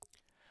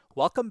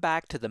Welcome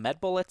back to the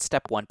MedBullets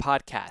Step 1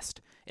 podcast.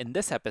 In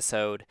this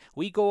episode,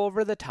 we go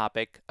over the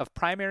topic of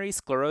primary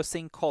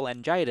sclerosing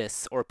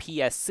cholangitis, or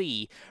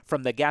PSC,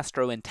 from the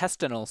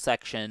gastrointestinal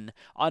section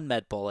on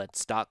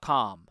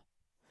medbullets.com.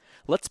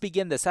 Let's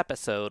begin this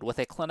episode with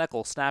a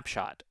clinical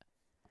snapshot.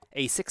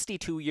 A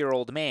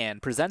 62-year-old man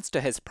presents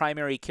to his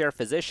primary care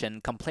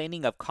physician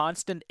complaining of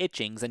constant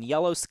itchings and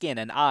yellow skin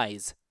and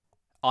eyes.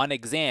 On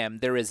exam,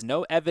 there is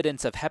no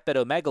evidence of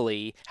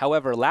hepatomegaly,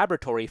 however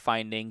laboratory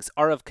findings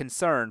are of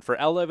concern for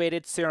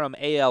elevated serum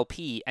ALP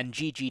and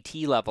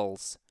GGT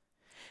levels.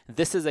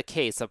 This is a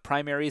case of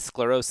primary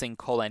sclerosing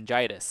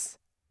cholangitis.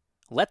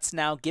 Let's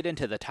now get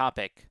into the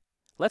topic.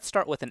 Let's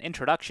start with an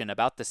introduction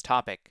about this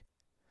topic.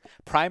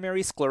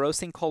 Primary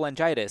sclerosing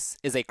cholangitis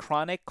is a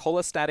chronic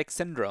cholestatic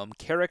syndrome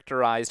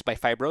characterized by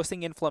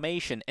fibrosing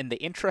inflammation in the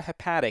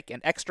intrahepatic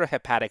and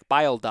extrahepatic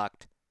bile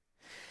duct.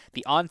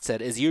 The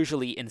onset is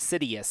usually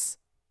insidious.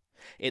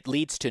 It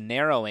leads to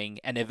narrowing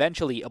and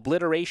eventually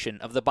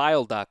obliteration of the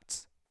bile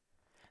ducts.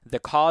 The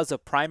cause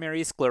of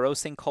primary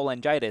sclerosing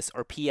cholangitis,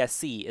 or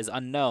PSC, is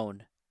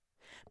unknown.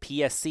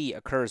 PSC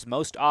occurs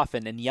most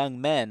often in young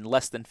men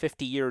less than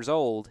 50 years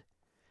old,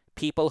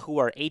 people who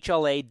are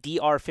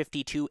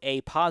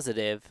HLA-DR52A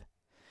positive,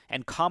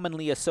 and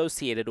commonly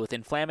associated with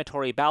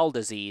inflammatory bowel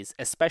disease,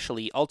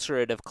 especially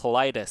ulcerative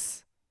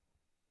colitis.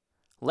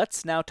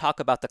 Let's now talk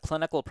about the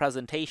clinical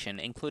presentation,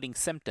 including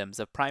symptoms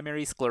of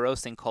primary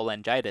sclerosing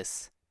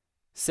cholangitis.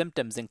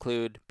 Symptoms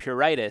include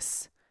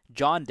pruritus,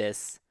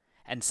 jaundice,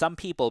 and some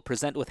people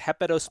present with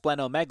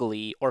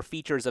hepatosplenomegaly or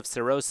features of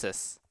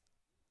cirrhosis.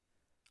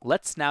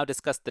 Let's now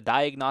discuss the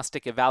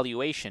diagnostic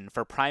evaluation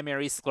for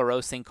primary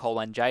sclerosing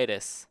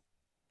cholangitis.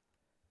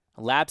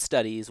 Lab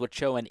studies would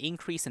show an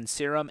increase in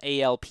serum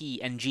ALP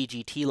and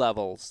GGT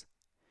levels.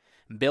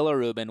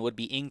 Bilirubin would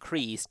be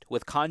increased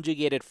with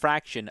conjugated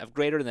fraction of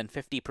greater than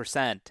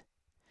 50%.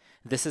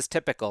 This is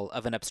typical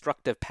of an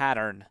obstructive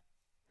pattern.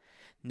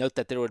 Note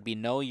that there would be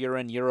no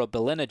urine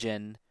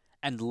urobilinogen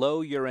and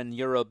low urine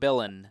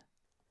urobilin.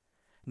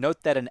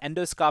 Note that an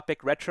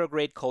endoscopic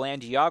retrograde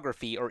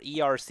cholangiography, or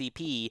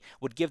ERCP,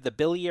 would give the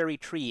biliary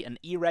tree an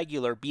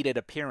irregular beaded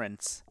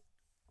appearance.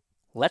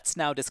 Let's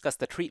now discuss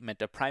the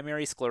treatment of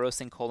primary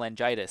sclerosing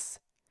cholangitis.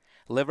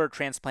 Liver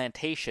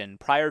transplantation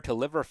prior to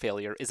liver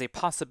failure is a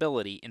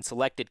possibility in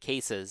selected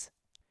cases.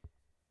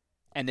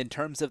 And in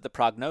terms of the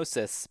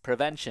prognosis,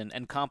 prevention,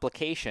 and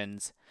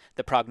complications,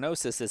 the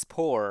prognosis is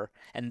poor,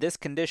 and this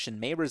condition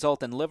may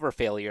result in liver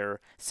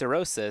failure,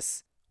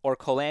 cirrhosis, or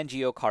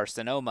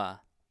cholangiocarcinoma.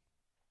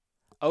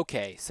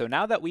 Okay, so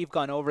now that we've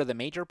gone over the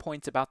major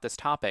points about this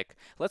topic,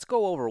 let's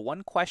go over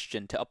one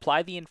question to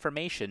apply the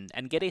information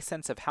and get a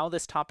sense of how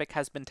this topic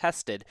has been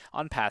tested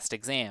on past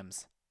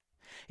exams.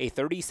 A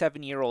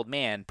 37-year-old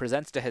man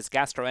presents to his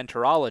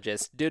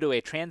gastroenterologist due to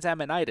a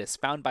transaminitis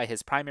found by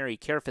his primary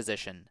care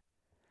physician.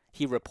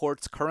 He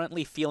reports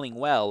currently feeling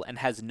well and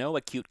has no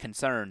acute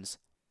concerns.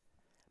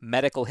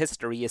 Medical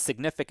history is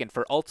significant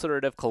for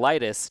ulcerative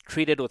colitis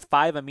treated with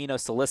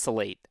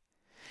 5-aminosalicylate.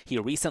 He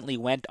recently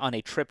went on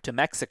a trip to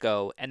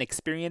Mexico and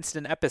experienced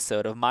an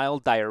episode of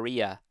mild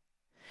diarrhea.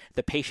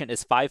 The patient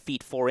is 5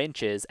 feet 4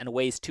 inches and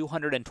weighs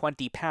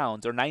 220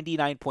 pounds or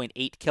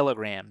 99.8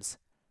 kilograms.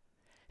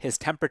 His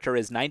temperature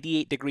is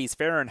 98 degrees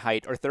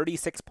Fahrenheit or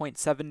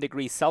 36.7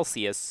 degrees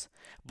Celsius.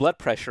 Blood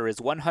pressure is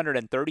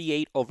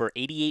 138 over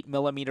 88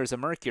 millimeters of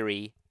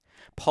mercury.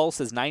 Pulse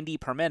is 90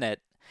 per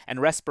minute,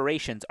 and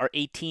respirations are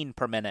 18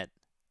 per minute.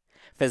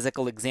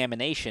 Physical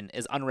examination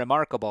is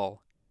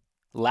unremarkable.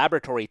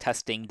 Laboratory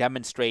testing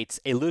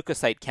demonstrates a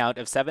leukocyte count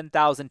of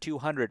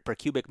 7,200 per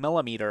cubic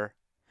millimeter,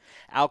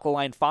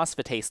 alkaline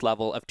phosphatase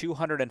level of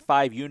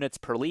 205 units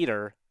per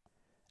liter,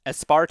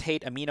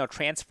 aspartate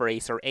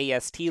aminotransferase, or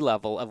AST,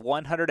 level of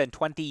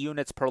 120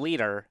 units per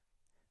liter,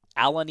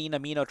 alanine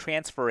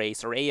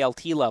aminotransferase, or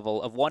ALT, level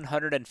of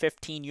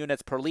 115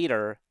 units per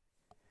liter,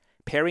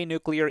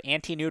 perinuclear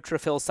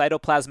antineutrophil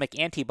cytoplasmic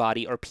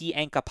antibody, or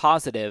p-ANCA,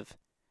 positive,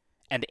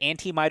 and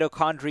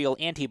antimitochondrial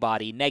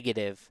antibody,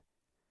 negative.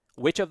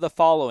 Which of the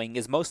following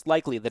is most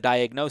likely the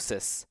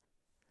diagnosis?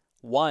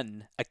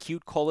 1.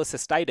 Acute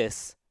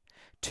cholecystitis.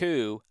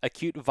 2.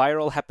 Acute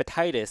viral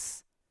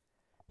hepatitis.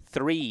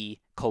 3.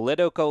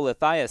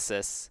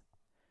 Cholelocholithiasis.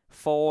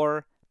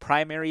 4.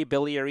 Primary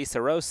biliary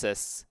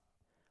cirrhosis.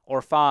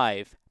 Or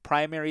 5.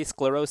 Primary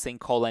sclerosing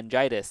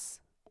cholangitis.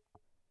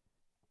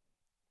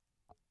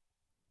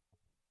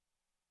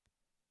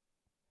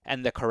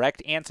 And the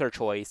correct answer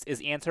choice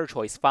is answer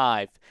choice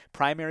 5,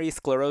 primary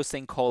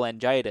sclerosing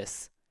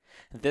cholangitis.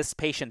 This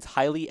patient's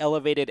highly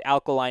elevated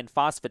alkaline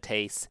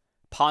phosphatase,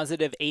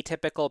 positive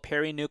atypical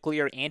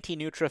perinuclear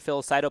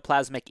antineutrophil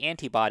cytoplasmic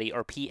antibody,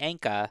 or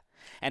p-ANCA,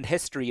 and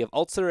history of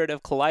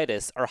ulcerative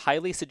colitis are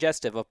highly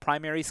suggestive of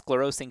primary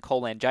sclerosing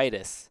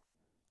cholangitis.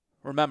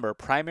 Remember,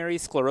 primary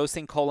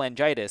sclerosing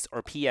cholangitis,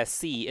 or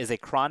PSC, is a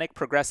chronic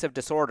progressive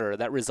disorder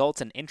that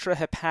results in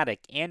intrahepatic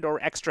and/or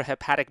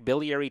extrahepatic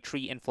biliary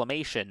tree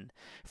inflammation,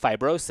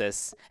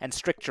 fibrosis, and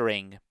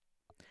stricturing.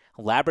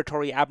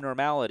 Laboratory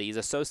abnormalities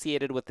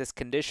associated with this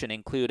condition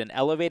include an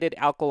elevated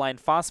alkaline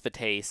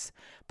phosphatase,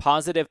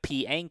 positive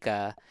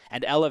p-ANCA,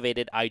 and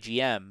elevated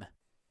IgM.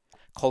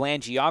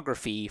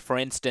 Cholangiography, for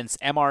instance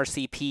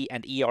MRCP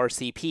and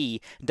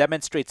ERCP,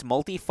 demonstrates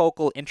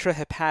multifocal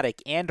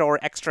intrahepatic and/or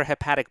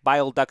extrahepatic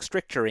bile duct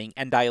stricturing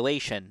and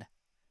dilation.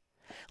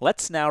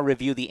 Let's now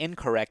review the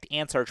incorrect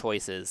answer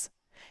choices.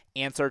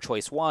 Answer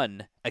choice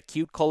 1,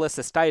 acute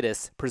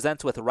cholecystitis,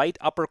 presents with right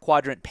upper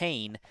quadrant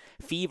pain,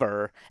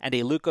 fever, and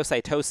a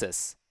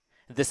leukocytosis.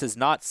 This is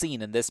not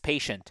seen in this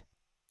patient.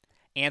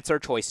 Answer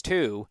choice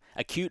 2,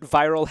 acute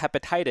viral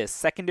hepatitis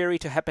secondary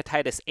to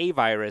hepatitis A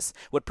virus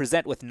would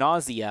present with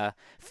nausea,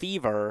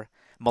 fever,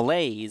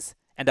 malaise,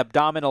 and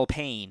abdominal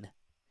pain.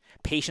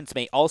 Patients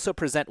may also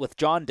present with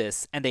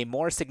jaundice and a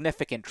more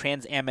significant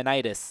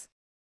transaminitis.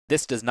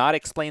 This does not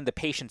explain the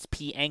patient's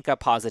p-ANCA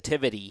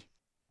positivity.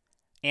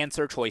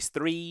 Answer choice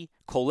 3,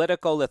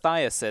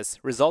 cholithiasis,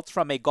 results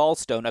from a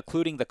gallstone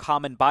occluding the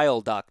common bile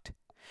duct.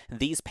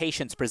 These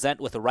patients present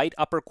with right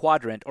upper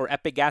quadrant or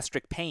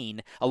epigastric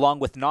pain along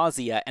with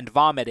nausea and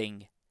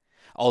vomiting.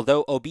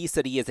 Although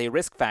obesity is a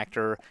risk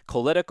factor,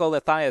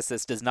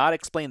 cholithiasis does not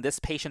explain this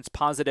patient's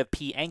positive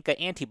p-ANCA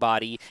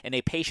antibody in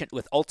a patient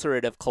with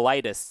ulcerative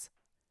colitis.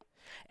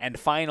 And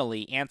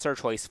finally, answer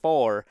choice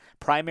 4,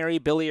 primary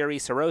biliary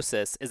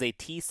cirrhosis is a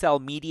T-cell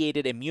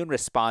mediated immune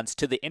response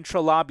to the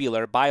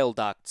intralobular bile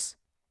ducts.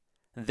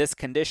 This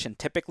condition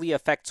typically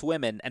affects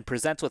women and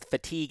presents with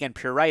fatigue and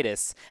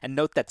pruritus, and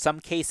note that some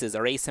cases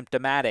are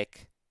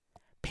asymptomatic.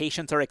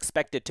 Patients are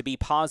expected to be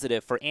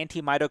positive for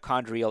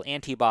antimitochondrial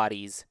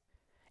antibodies.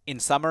 In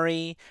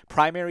summary,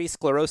 primary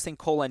sclerosing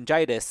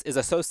cholangitis is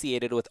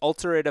associated with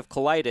ulcerative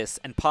colitis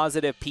and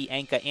positive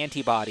p-ANCA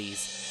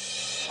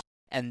antibodies.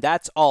 And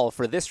that's all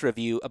for this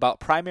review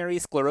about primary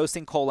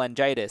sclerosing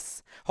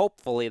cholangitis.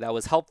 Hopefully that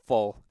was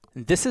helpful.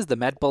 This is the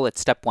MedBullets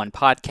Step 1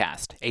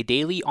 podcast, a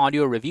daily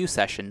audio review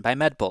session by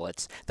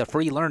MedBullets, the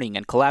free learning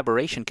and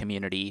collaboration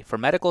community for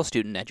medical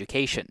student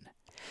education.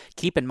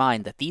 Keep in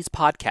mind that these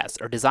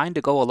podcasts are designed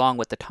to go along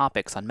with the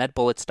topics on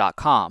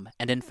medbullets.com,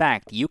 and in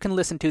fact, you can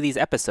listen to these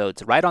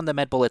episodes right on the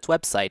MedBullets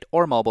website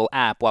or mobile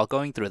app while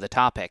going through the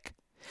topic.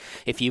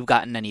 If you've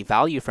gotten any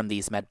value from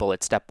these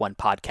MedBullets Step 1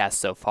 podcasts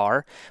so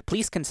far,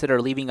 please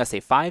consider leaving us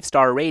a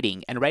 5-star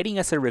rating and writing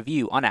us a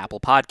review on Apple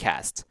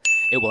Podcasts.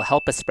 It will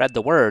help us spread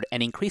the word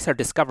and increase our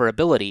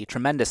discoverability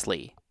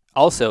tremendously.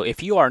 Also,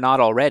 if you are not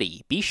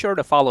already, be sure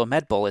to follow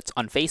MedBullets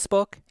on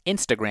Facebook,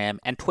 Instagram,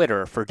 and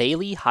Twitter for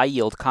daily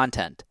high-yield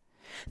content.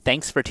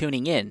 Thanks for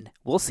tuning in.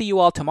 We'll see you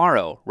all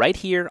tomorrow, right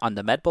here on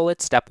the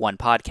MedBullets Step 1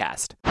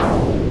 podcast.